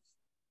second.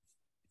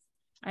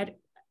 I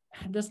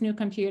have this new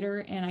computer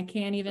and I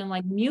can't even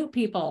like mute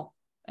people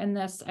in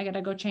this. I got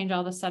to go change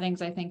all the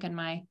settings, I think,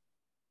 I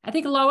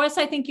think Lois,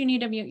 I think you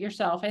need to mute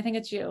yourself. I think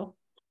it's you.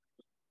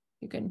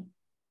 You can.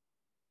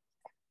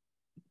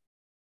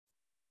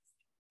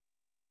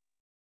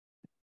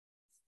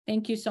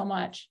 Thank you so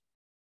much.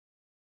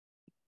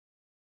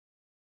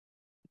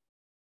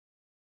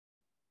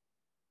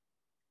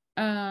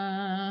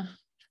 Gosh,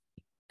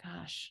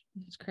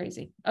 it's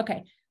crazy.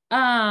 Okay.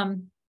 I've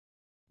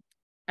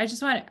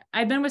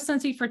been with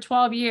Scentsy for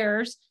 12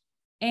 years,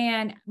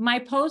 and my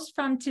post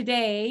from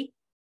today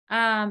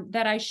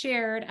that I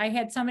shared, I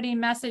had somebody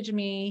message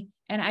me,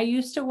 and I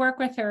used to work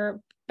with her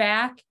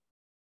back,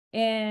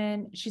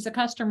 and she's a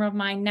customer of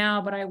mine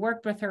now, but I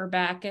worked with her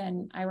back,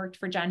 and I worked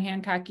for John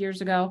Hancock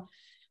years ago.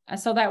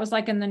 So that was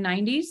like in the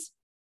 90s,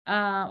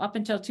 up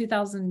until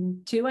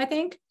 2002, I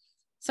think.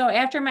 So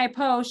after my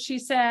post, she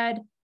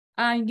said,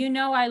 you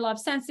know, I love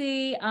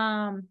Scentsy.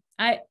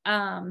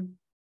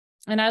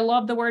 And I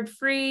love the word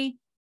free,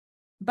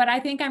 but I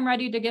think I'm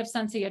ready to give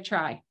Scentsy a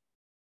try.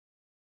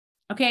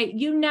 Okay.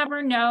 You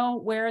never know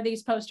where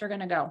these posts are going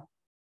to go.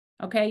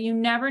 Okay. You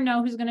never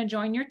know who's going to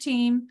join your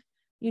team.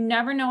 You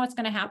never know what's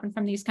going to happen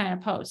from these kind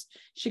of posts.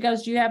 She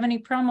goes, do you have any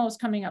promos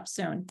coming up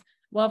soon?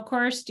 Well, of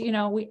course, you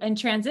know, in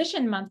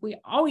transition month, we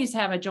always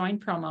have a join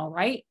promo,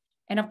 right?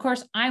 And of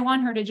course, I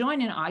want her to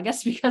join in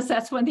August because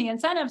that's when the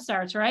incentive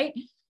starts, right?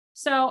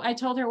 So I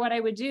told her what I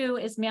would do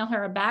is mail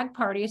her a bag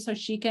party so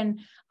she can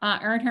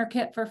earn her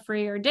kit for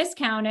free or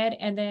discounted,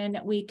 and then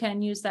we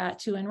can use that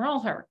to enroll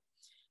her.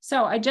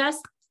 So I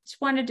just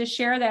wanted to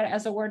share that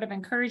as a word of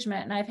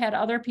encouragement. And I've had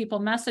other people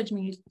message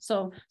me.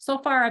 So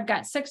far I've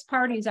got 6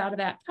 parties out of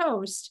that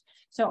post.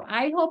 So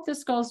I hope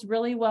this goes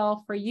really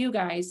well for you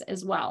guys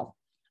as well.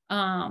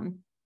 All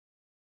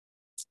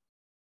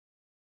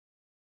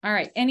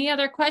right. Any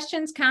other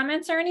questions,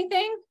 comments, or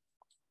anything?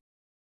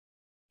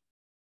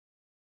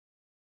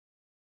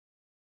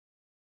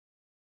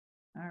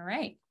 All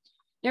right.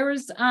 There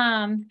was,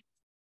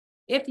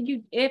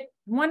 if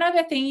one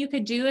other thing you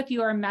could do if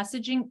you are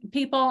messaging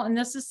people, and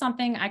this is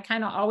something I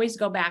kind of always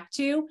go back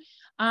to,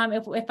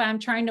 if I'm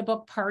trying to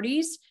book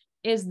parties,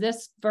 is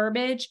this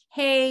verbiage.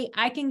 Hey,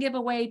 I can give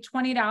away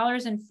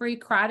 $20 in free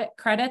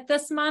credit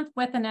this month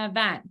with an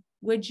event.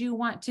 Would you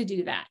want to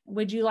do that?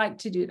 Would you like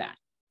to do that?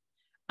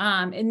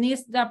 And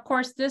these, of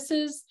course, this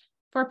is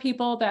for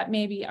people that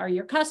maybe are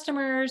your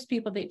customers,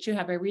 people that you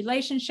have a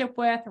relationship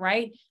with,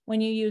 right? When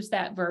you use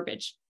that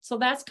verbiage. So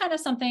that's kind of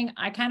something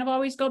I kind of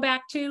always go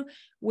back to.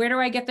 Where do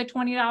I get the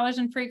 $20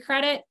 in free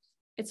credit?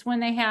 It's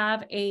when they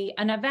have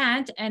an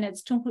event and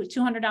it's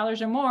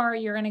 $200 or more,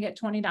 you're going to get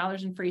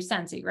 $20 in free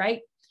Scentsy,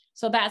 right?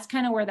 So that's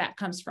kind of where that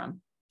comes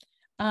from.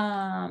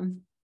 All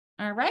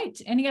right.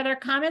 Any other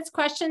comments,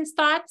 questions,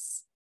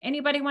 thoughts?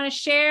 Anybody want to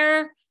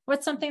share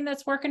what's something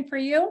that's working for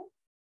you?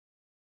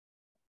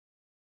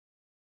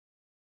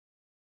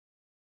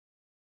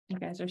 You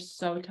guys are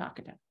so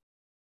talkative.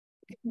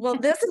 Well,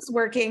 this is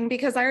working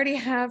because I already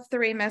have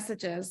 3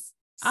 messages.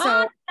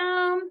 So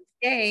Awesome.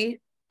 yay.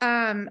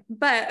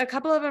 But a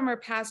couple of them are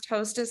past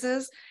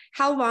hostesses.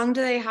 How long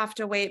do they have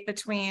to wait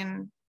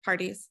between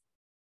parties?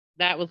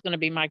 That was going to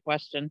be my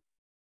question.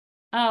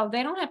 Oh,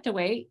 they don't have to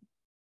wait.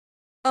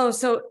 Oh,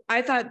 so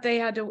I thought they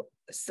had to,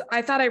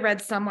 I thought I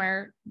read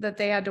somewhere that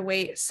they had to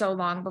wait so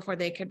long before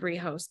they could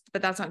rehost,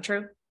 but that's not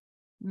true.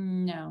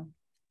 No.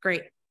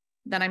 Great.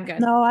 Then I'm good.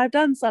 No, I've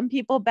done some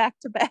people back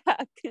to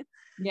back.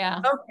 Yeah.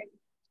 Okay.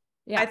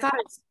 Yeah. I thought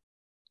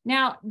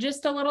Now,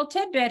 just a little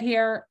tidbit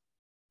here.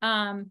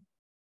 Yeah,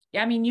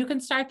 I mean, you can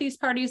start these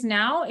parties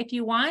now if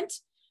you want,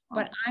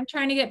 but I'm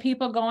trying to get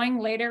people going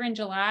later in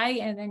July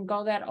and then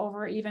go that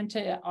over even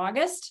to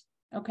August.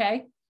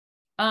 Okay.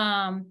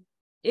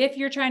 If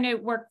you're trying to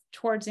work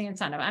towards the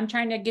incentive, I'm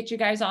trying to get you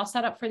guys all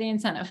set up for the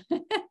incentive.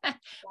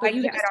 But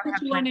you guys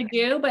what you want to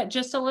do, but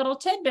just a little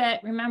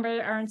tidbit.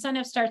 Remember, our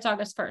incentive starts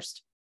August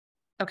 1st.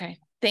 okay.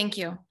 Thank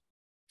you.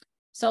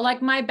 So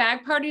like my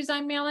bag parties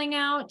I'm mailing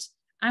out,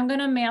 I'm going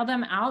to mail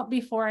them out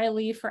before I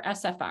leave for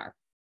SFR.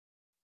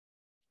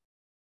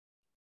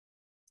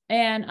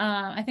 And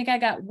I think I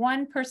got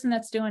one person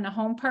that's doing a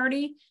home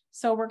party.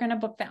 So we're going to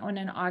book that one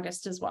in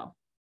August as well.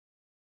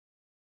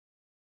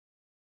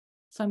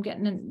 So I'm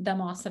getting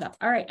them all set up.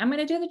 All right, I'm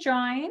going to do the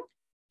drawing.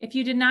 If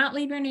you did not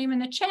leave your name in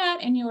the chat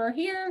and you are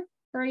here,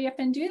 hurry up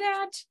and do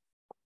that.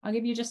 I'll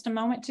give you just a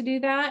moment to do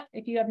that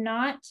if you have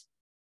not.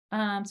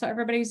 So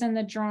everybody's in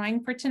the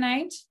drawing for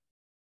tonight.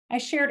 I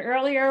shared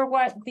earlier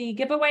what the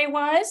giveaway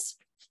was.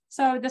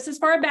 So this is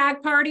for a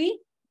bag party.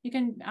 You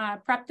can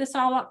prep this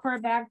all up for a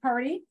bag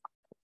party.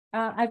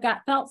 I've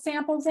got felt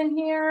samples in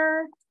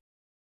here.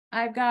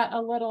 I've got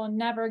a little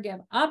never give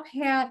up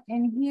hat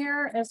in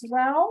here as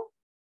well.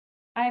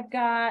 I've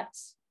got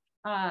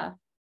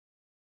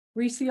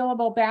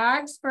resealable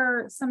bags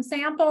for some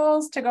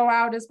samples to go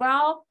out as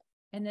well.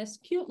 And this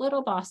cute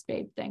little Boss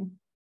Babe thing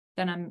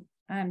that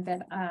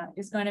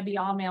is going to be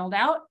all mailed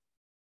out.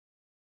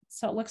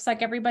 So it looks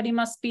like everybody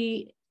must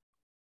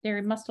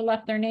have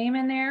left their name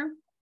in there.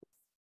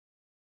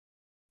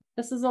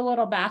 This is a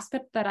little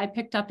basket that I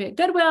picked up at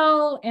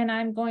Goodwill, and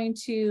I'm going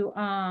to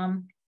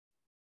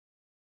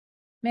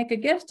make a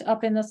gift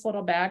up in this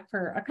little bag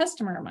for a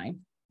customer of mine.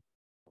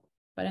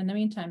 But in the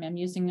meantime, I'm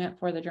using it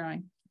for the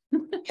drawing.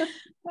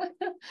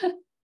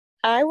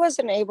 I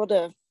wasn't able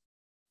to,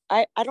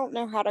 I don't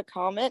know how to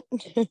comment.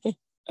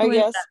 I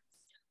guess.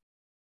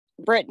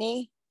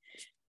 Brittany.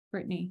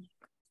 Brittany.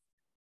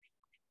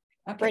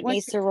 Okay,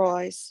 Brittany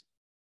Sorois.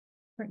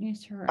 Brittany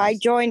Sorois. I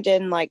joined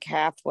in like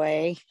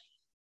halfway.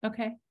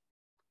 Okay.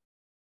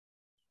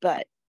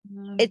 But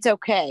it's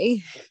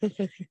okay.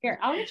 Here,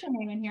 I'll get your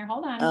name in here.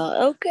 Hold on.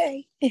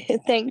 Okay.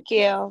 Thank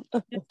you.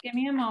 Just give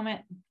me a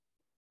moment.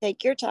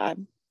 Take your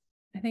time.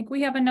 I think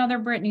we have another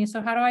Brittany.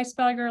 So how do I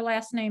spell your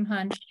last name,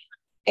 hun?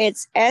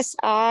 It's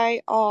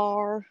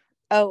Sirois.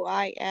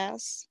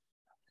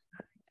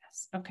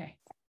 Okay.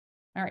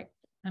 All right.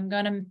 I'm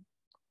going to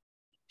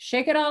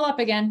shake it all up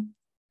again.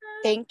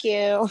 Thank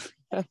you.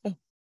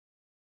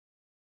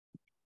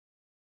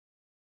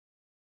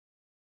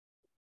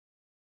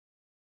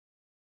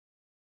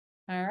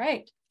 All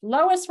right.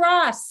 Lois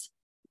Ross.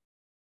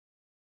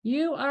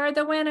 You are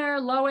the winner,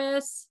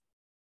 Lois.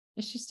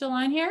 Is she still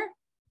on here?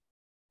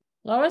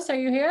 Lois, are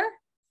you here?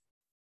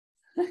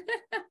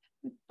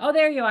 Oh,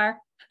 there you are.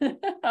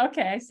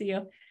 Okay, I see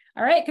you.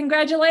 All right,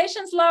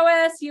 congratulations,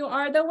 Lois. You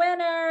are the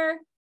winner.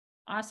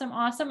 Awesome,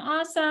 awesome,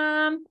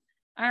 awesome.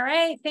 All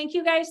right, thank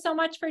you guys so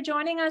much for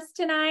joining us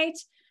tonight.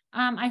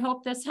 I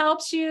hope this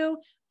helps you.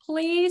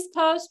 Please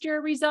post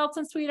your results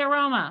in Sweet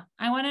Aroma.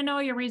 I want to know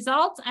your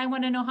results. I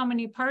want to know how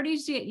many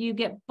parties you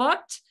get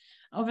booked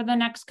over the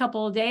next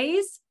couple of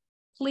days.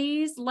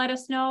 Please let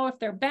us know if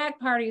they're bag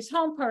parties,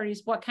 home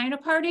parties, what kind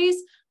of parties.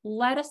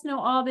 Let us know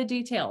all the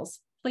details.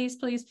 Please,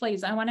 please,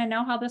 please. I want to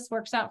know how this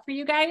works out for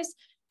you guys.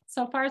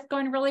 So far, it's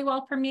going really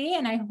well for me,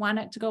 and I want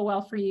it to go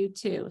well for you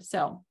too.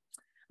 So,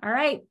 all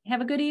right.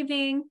 Have a good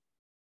evening.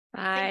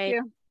 Bye. Thank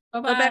you.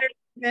 Feel Bye-bye. better,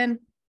 Stephen.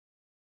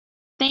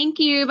 Thank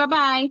you.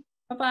 Bye-bye.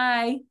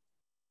 Bye-bye.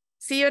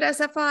 See you at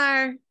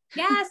SFR.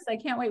 Yes, I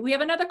can't wait. We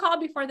have another call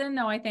before then,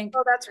 though, I think.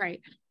 Oh, that's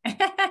right. Have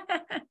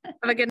a good